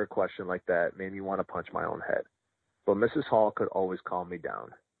answer a question like that made me want to punch my own head. But Mrs. Hall could always calm me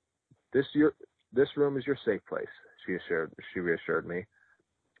down. This room is your safe place, she reassured me.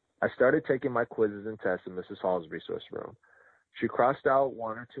 I started taking my quizzes and tests in Mrs. Hall's resource room. She crossed out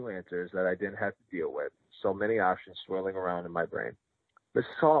one or two answers that I didn't have to deal with, so many options swirling around in my brain.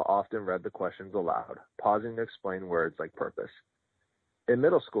 Mrs. Hall often read the questions aloud, pausing to explain words like purpose. In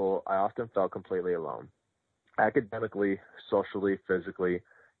middle school, I often felt completely alone. Academically, socially, physically,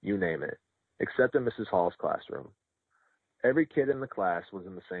 you name it, except in Mrs. Hall's classroom. Every kid in the class was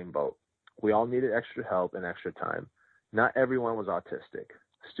in the same boat. We all needed extra help and extra time. Not everyone was autistic.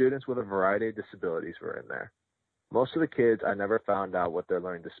 Students with a variety of disabilities were in there. Most of the kids, I never found out what their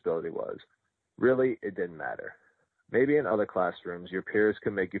learning disability was. Really, it didn't matter. Maybe in other classrooms, your peers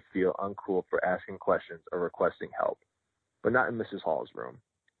could make you feel uncool for asking questions or requesting help, but not in Mrs. Hall's room.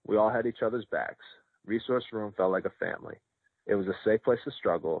 We all had each other's backs. Resource room felt like a family. It was a safe place to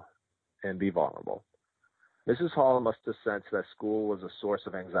struggle and be vulnerable. Mrs. Hall must have sensed that school was a source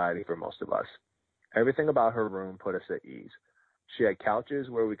of anxiety for most of us. Everything about her room put us at ease. She had couches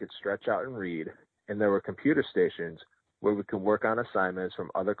where we could stretch out and read, and there were computer stations where we could work on assignments from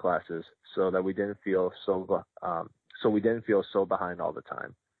other classes so that we didn't feel so behind all the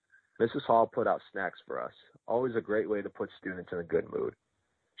time. Mrs. Hall put out snacks for us, always a great way to put students in a good mood.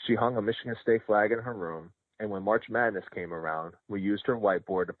 She hung a Michigan State flag in her room, and when March Madness came around, we used her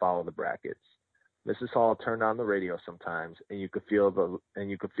whiteboard to follow the brackets. Mrs. Hall turned on the radio sometimes, and you could feel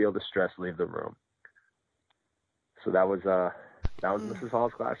the stress leave the room. So that was Mrs.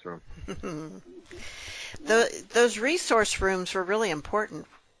 Hall's classroom. Those resource rooms were really important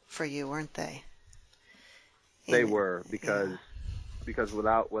for you, weren't they? They were, because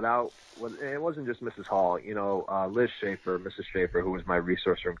without it wasn't just Mrs. Hall. Liz Schaefer, Mrs. Schaefer, who was my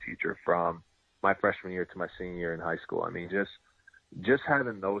resource room teacher from my freshman year to my senior year in high school. I mean, just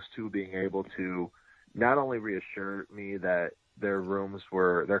having those two being able to not only reassure me that their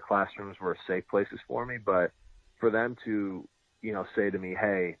classrooms were safe places for me, but for them to, say to me,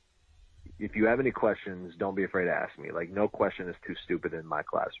 hey, if you have any questions, don't be afraid to ask me. Like, no question is too stupid in my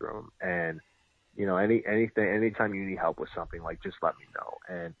classroom. And, anytime you need help with something, like, just let me know.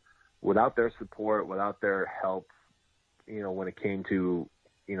 And without their support, without their help, when it came to,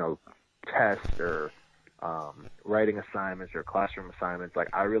 tests or writing assignments or classroom assignments, like,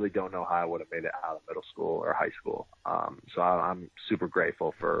 I really don't know how I would have made it out of middle school or high school. So I'm super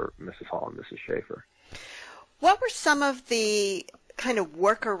grateful for Mrs. Hall and Mrs. Schaefer. What were some of the kind of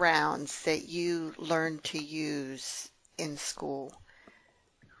workarounds that you learned to use in school?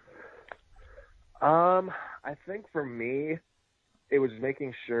 I think for me, it was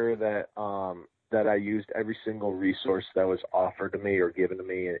making sure that I used every single resource that was offered to me or given to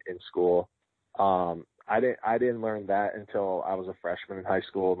me in school. I didn't learn that until I was a freshman in high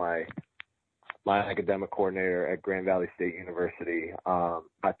school. My academic coordinator at Grand Valley State University,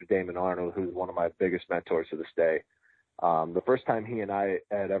 Dr. Damon Arnold, who's one of my biggest mentors to this day. The first time he and I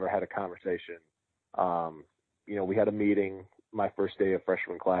had ever had a conversation, we had a meeting my first day of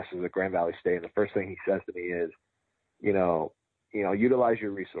freshman classes at Grand Valley State, and the first thing he says to me is, utilize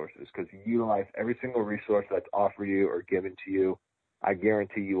your resources, because you utilize every single resource that's offered you or given to you. I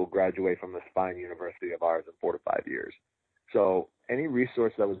guarantee you will graduate from this fine university of ours in 4 to 5 years. So any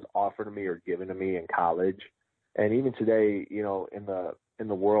resource that was offered to me or given to me in college, and even today, in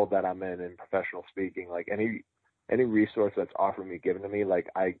the world that I'm in professional speaking, like any resource that's offered me, given to me, like,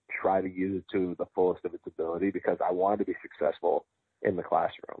 I try to use it to the fullest of its ability, because I wanted to be successful in the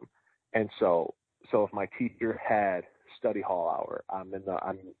classroom. And so if my teacher had study hall hour,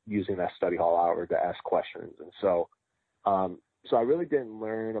 I'm using that study hall hour to ask questions. And so I really didn't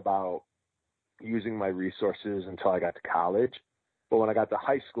learn about using my resources until I got to college. But when I got to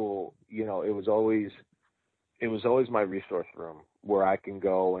high school, it was always my resource room where I can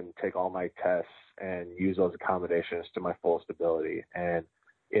go and take all my tests and use those accommodations to my fullest ability. And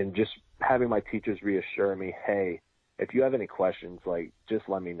in just having my teachers reassure me, hey, if you have any questions, like, just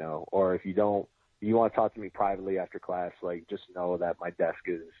let me know. Or if you want to talk to me privately after class, like, just know that my desk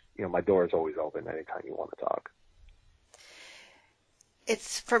is, my door is always open anytime you want to talk.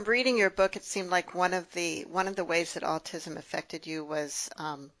 It's from reading your book, it seemed like one of the ways that autism affected you was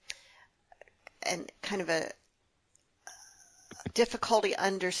and kind of a difficulty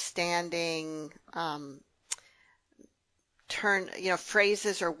understanding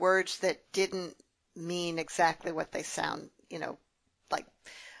phrases or words that didn't mean exactly what they sound, like.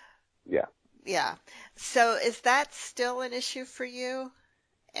 Yeah. Yeah. So is that still an issue for you?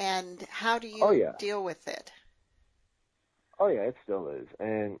 And how do Oh, you yeah. deal with it? Oh, yeah, it still is.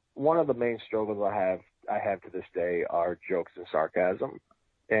 And one of the main struggles I have to this day are jokes and sarcasm.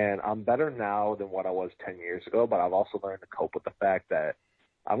 And I'm better now than what I was 10 years ago, but I've also learned to cope with the fact that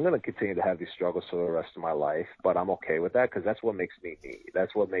I'm going to continue to have these struggles for the rest of my life, but I'm okay with that because that's what makes me me.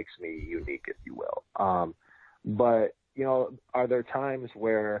 That's what makes me unique, if you will. But, are there times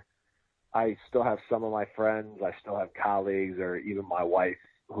where I still have some of my friends, I still have colleagues, or even my wife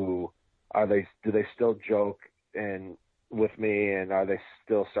who do they still joke and with me, and are they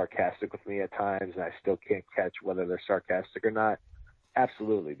still sarcastic with me at times, and I still can't catch whether they're sarcastic or not?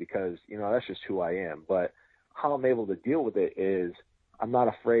 Absolutely, because, that's just who I am. But how I'm able to deal with it is I'm not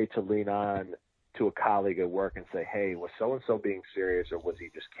afraid to lean on to a colleague at work and say, hey, was so-and-so being serious or was he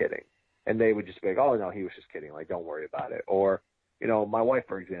just kidding? And they would just be like, oh, no, he was just kidding. Like, don't worry about it. Or, my wife,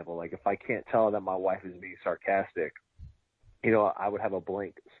 for example, like if I can't tell that my wife is being sarcastic, I would have a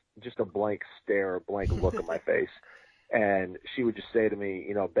blank stare, a blank look on my face. And she would just say to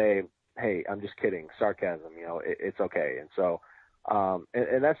me, babe, hey, I'm just kidding. Sarcasm, it's okay. And so,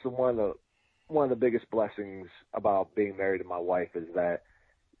 and that's one of the biggest blessings about being married to my wife is that,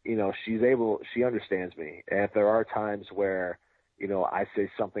 she understands me. And if there are times where, I say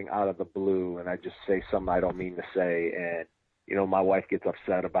something out of the blue and I just say something I don't mean to say, and, my wife gets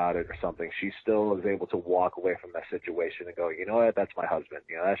upset about it or something, she still is able to walk away from that situation and go, you know what, that's my husband.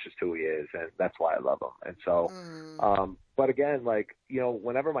 That's just who he is, and that's why I love him. And so, but again, like,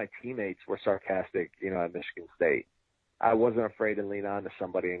 whenever my teammates were sarcastic, at Michigan State, I wasn't afraid to lean on to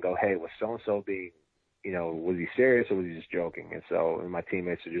somebody and go, hey, was so-and-so being, was he serious or was he just joking? And so my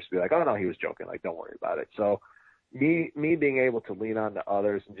teammates would just be like, oh, no, he was joking. Like, don't worry about it. So me being able to lean on to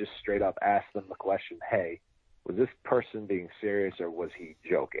others and just straight up ask them the question, hey, was this person being serious or was he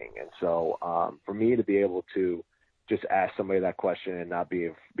joking? And so for me to be able to just ask somebody that question and not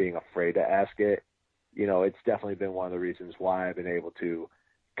being afraid to ask it, it's definitely been one of the reasons why I've been able to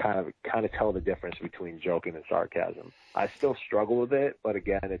kind of tell the difference between joking and sarcasm. I still struggle with it, but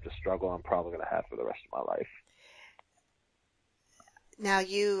again, it's a struggle I'm probably going to have for the rest of my life. Now,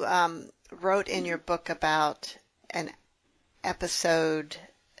 you wrote in your book about an episode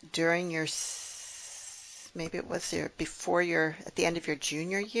during your, maybe it was at the end of your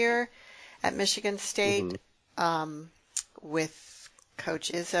junior year at Michigan State, with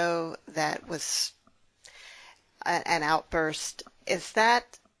Coach Izzo, that was an outburst.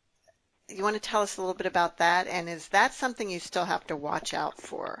 You want to tell us a little bit about that? And is that something you still have to watch out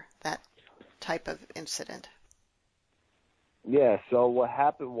for, that type of incident? Yeah. So what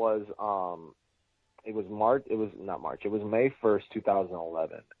happened was, it was May 1st,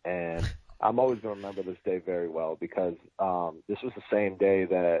 2011. And I'm always going to remember this day very well because this was the same day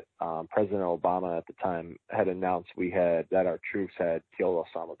that President Obama at the time had announced that our troops had killed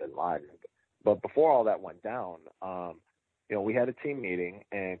Osama bin Laden. But before all that went down, we had a team meeting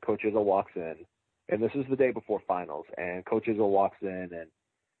and Coach Izzo walks in, and this is the day before finals. And Coach Izzo walks in and,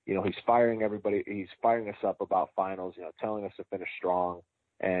 he's firing everybody. He's firing us up about finals, telling us to finish strong.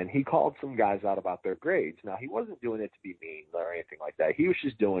 And he called some guys out about their grades. Now, he wasn't doing it to be mean or anything like that. He was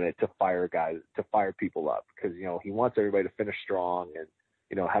just doing it to fire people up because, he wants everybody to finish strong and,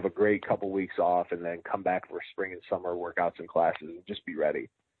 have a great couple weeks off and then come back for spring and summer workouts and classes and just be ready.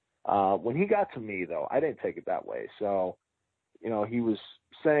 When he got to me, though, I didn't take it that way. So, he was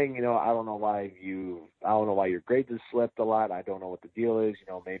saying, I don't know why your grades have slipped a lot. I don't know what the deal is.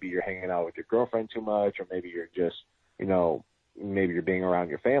 Maybe you're hanging out with your girlfriend too much, or maybe you're just, maybe you're being around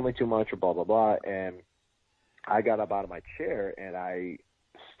your family too much, or blah, blah, blah. And I got up out of my chair and I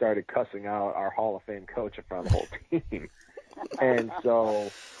started cussing out our Hall of Fame coach in front of the whole team. And so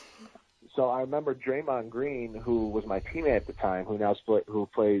I remember Draymond Green, who was my teammate at the time, who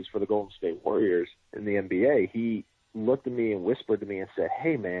plays for the Golden State Warriors in the NBA. He looked at me and whispered to me and said,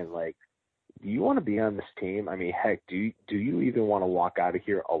 hey, man, like, do you want to be on this team? I mean, heck, do you even want to walk out of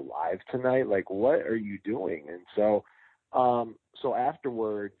here alive tonight? Like, what are you doing? And so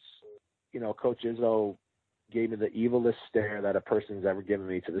afterwards, Coach Izzo gave me the evilest stare that a person's ever given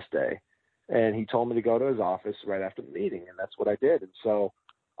me to this day. And he told me to go to his office right after the meeting, and that's what I did. And so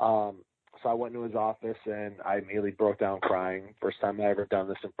I went to his office, and I immediately broke down crying. First time I ever done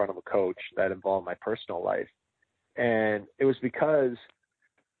this in front of a coach that involved my personal life. And it was because,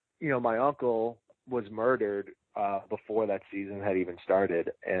 my uncle was murdered before that season had even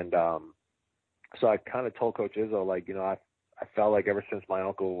started. And so I kind of told Coach Izzo, like, I felt like ever since my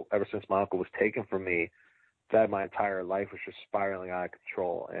uncle was taken from me, that my entire life was just spiraling out of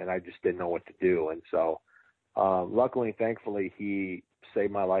control, and I just didn't know what to do. And so luckily and thankfully, he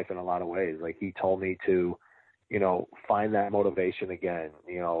saved my life in a lot of ways. Like, he told me to, find that motivation again,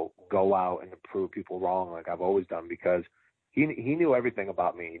 go out and prove people wrong like I've always done, because he knew everything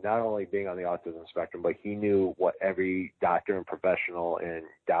about me, not only being on the autism spectrum, but he knew what every doctor and professional and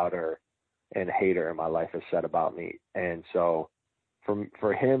doubter and hater in my life has said about me. And so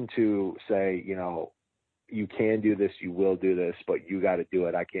for him to say, you can do this, you will do this, but you got to do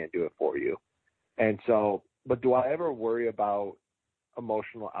it. I can't do it for you. And so, but do I ever worry about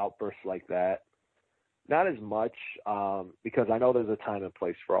emotional outbursts like that? Not as much, because I know there's a time and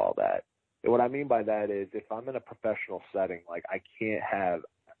place for all that. And what I mean by that is, if I'm in a professional setting, like, I can't have,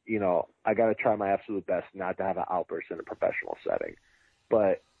 I got to try my absolute best not to have an outburst in a professional setting.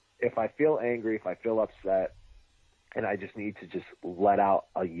 But if I feel angry, if I feel upset, and I just need to just let out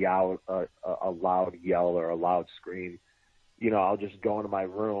a loud yell or a loud scream, I'll just go into my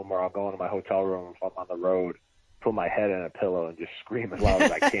room, or I'll go into my hotel room if I'm on the road, put my head in a pillow and just scream as loud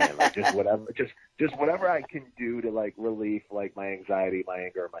as I can. Like, just whatever I can do to, like, relieve, like, my anxiety, my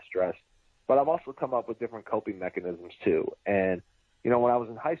anger, my stress. But I've also come up with different coping mechanisms too. And, when I was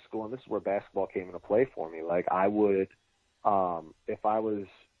in high school, and this is where basketball came into play for me, like, I would, if I was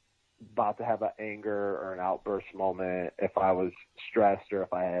about to have an anger or an outburst moment, if I was stressed or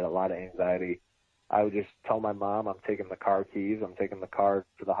if I had a lot of anxiety, I would just tell my mom, I'm taking the car keys, I'm taking the car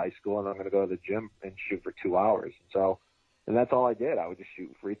to the high school, and I'm going to go to the gym and shoot for 2 hours. And that's all I did. I would just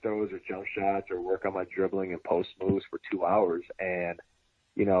shoot free throws or jump shots or work on my dribbling and post moves for 2 hours. And,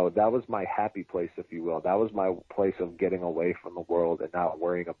 that was my happy place, if you will. That was my place of getting away from the world and not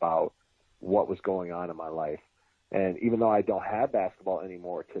worrying about what was going on in my life. And even though I don't have basketball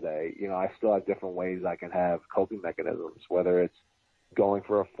anymore today, I still have different ways I can have coping mechanisms, whether it's going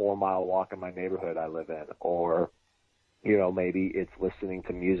for a 4-mile walk in my neighborhood I live in, or, maybe it's listening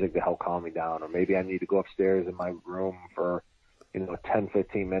to music to help calm me down, or maybe I need to go upstairs in my room for, 10,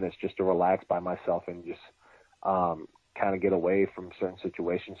 15 minutes just to relax by myself and just kind of get away from certain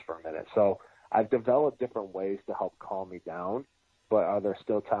situations for a minute. So I've developed different ways to help calm me down. But are there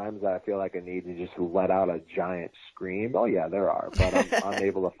still times that I feel like I need to just let out a giant scream? Oh yeah, there are. But I'm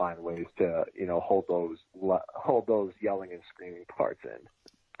able to find ways to, hold those yelling and screaming parts in.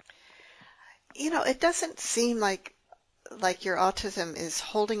 It doesn't seem like your autism is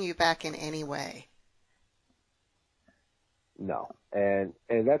holding you back in any way. No, and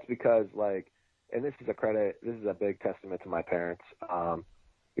that's because, like, and this is a big testament to my parents,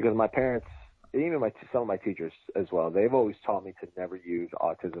 because my parents, even some of my teachers as well, they've always taught me to never use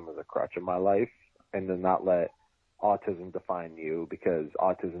autism as a crutch in my life, and to not let autism define you, because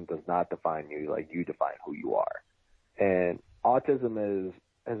autism does not define you. Like, you define who you are. And autism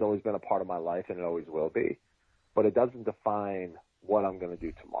has always been a part of my life, and it always will be. But it doesn't define what I'm going to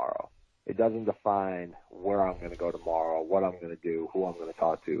do tomorrow. It doesn't define where I'm going to go tomorrow, what I'm going to do, who I'm going to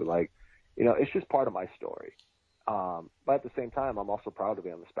talk to. Like, it's just part of my story. But at the same time, I'm also proud to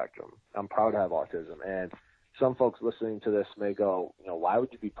be on the spectrum. I'm proud to have autism. And some folks listening to this may go, why would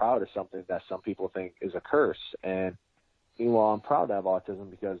you be proud of something that some people think is a curse? And, I'm proud to have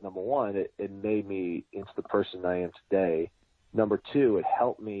autism because, number one, it made me into the person I am today. Number two, it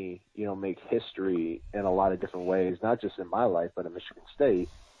helped me, make history in a lot of different ways, not just in my life, but in Michigan State.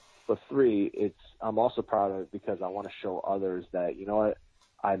 But three, I'm also proud of it because I want to show others that,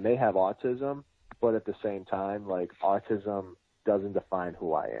 I may have autism, but at the same time, like, autism doesn't define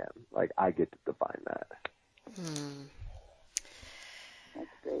who I am. Like, I get to define that. That's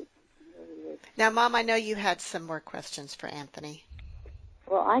great. Really is. Now, Mom, I know you had some more questions for Anthony.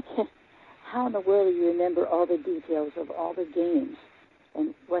 Well, how in the world do you remember all the details of all the games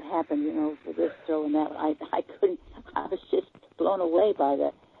and what happened, for this throw and that? I couldn't. I was just blown away by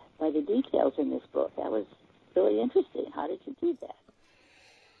the details in this book. That was really interesting. How did you do that?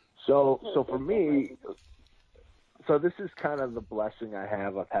 So for me, so this is kind of the blessing I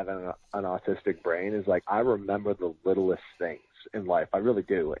have of having an autistic brain, is like, I remember the littlest things in life. I really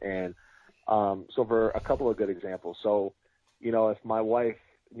do. And so for a couple of good examples, so, if my wife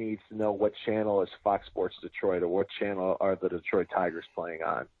needs to know what channel is Fox Sports Detroit or what channel are the Detroit Tigers playing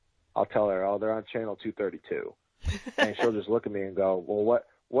on, I'll tell her, oh, they're on channel 232. And she'll just look at me and go, well,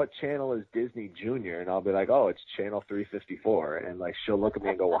 what channel is Disney Junior? And I'll be like, oh, it's channel 354. And, like, she'll look at me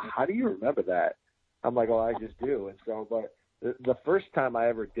and go, well, how do you remember that? I'm like, oh, I just do. And so, but the first time I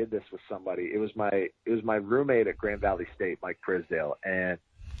ever did this with somebody, it was my roommate at Grand Valley State, Mike Prisdale, and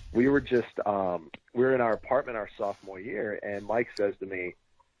we were we were in our apartment our sophomore year, and Mike says to me,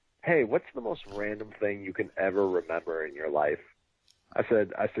 "Hey, what's the most random thing you can ever remember in your life?" I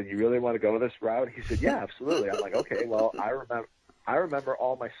said, "You really want to go this route?" He said, "Yeah, absolutely." I'm like, "Okay, well, I remember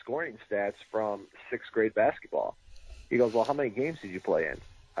all my scoring stats from 6th grade basketball." He goes, "Well, how many games did you play in?"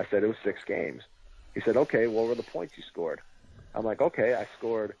 I said, "It was 6 games." He said, "Okay, what were the points you scored?" I'm like, "Okay, I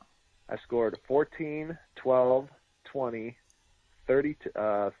scored 14, 12, 20, 30,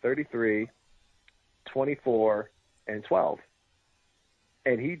 33, 24, and 12.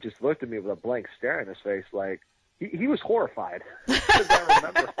 And he just looked at me with a blank stare on his face, like he was horrified because I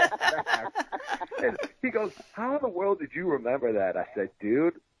remember all that. And he goes, "How in the world did you remember that?" I said,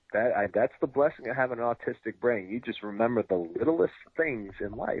 "Dude, that's the blessing of having an autistic brain. You just remember the littlest things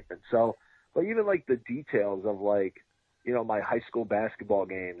in life." And so, but even like the details of like, my high school basketball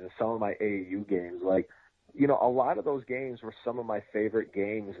games and some of my AAU games, like, a lot of those games were some of my favorite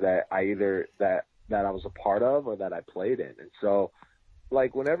games that I either that I was a part of or that I played in. And so,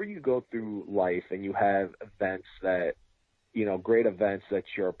 like, whenever you go through life and you have events that, great events that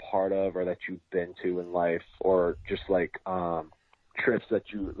you're a part of or that you've been to in life, or just like trips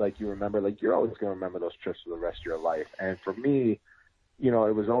that you remember, like, you're always going to remember those trips for the rest of your life. And for me, it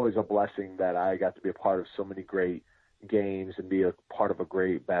was always a blessing that I got to be a part of so many great games and be a part of a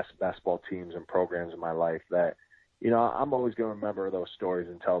great basketball teams and programs in my life that, I'm always going to remember those stories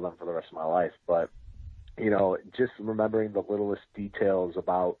and tell them for the rest of my life. But, just remembering the littlest details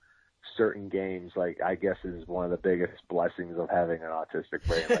about certain games, like, I guess is one of the biggest blessings of having an autistic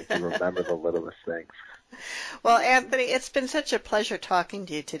brain, like, to remember the littlest things. Well, Anthony, it's been such a pleasure talking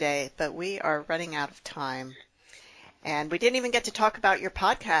to you today, but we are running out of time. And we didn't even get to talk about your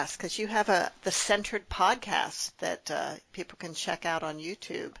podcast, because you have the Centered podcast that people can check out on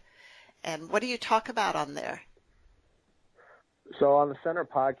YouTube. And what do you talk about on there? So on the Center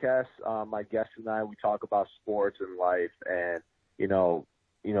podcast, my guests and I, we talk about sports and life, and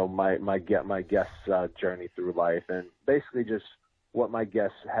my guests' journey through life, and basically just what my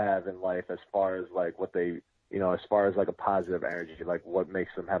guests have in life as far as like what they, as far as like a positive energy, like what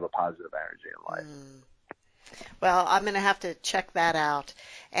makes them have a positive energy in life. Well, I'm going to have to check that out.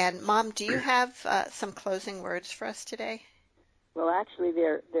 And Mom, do you have some closing words for us today? Well, actually,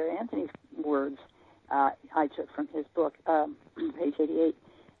 they're Anthony's words. I took from his book, page 88.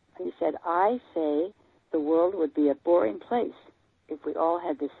 He said, "I say the world would be a boring place if we all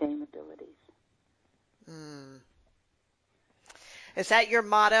had the same abilities." Is that your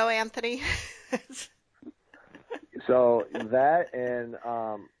motto, Anthony? So that and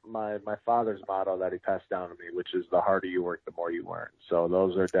my father's motto that he passed down to me, which is "the harder you work, the more you learn." So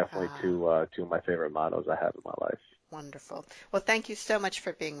those are definitely two of my favorite mottos I have in my life. Wonderful. Well, thank you so much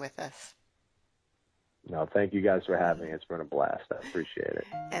for being with us. No, thank you guys for having me. It's been a blast. I appreciate it.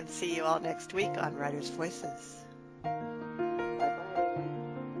 And see you all next week on Writers' Voices.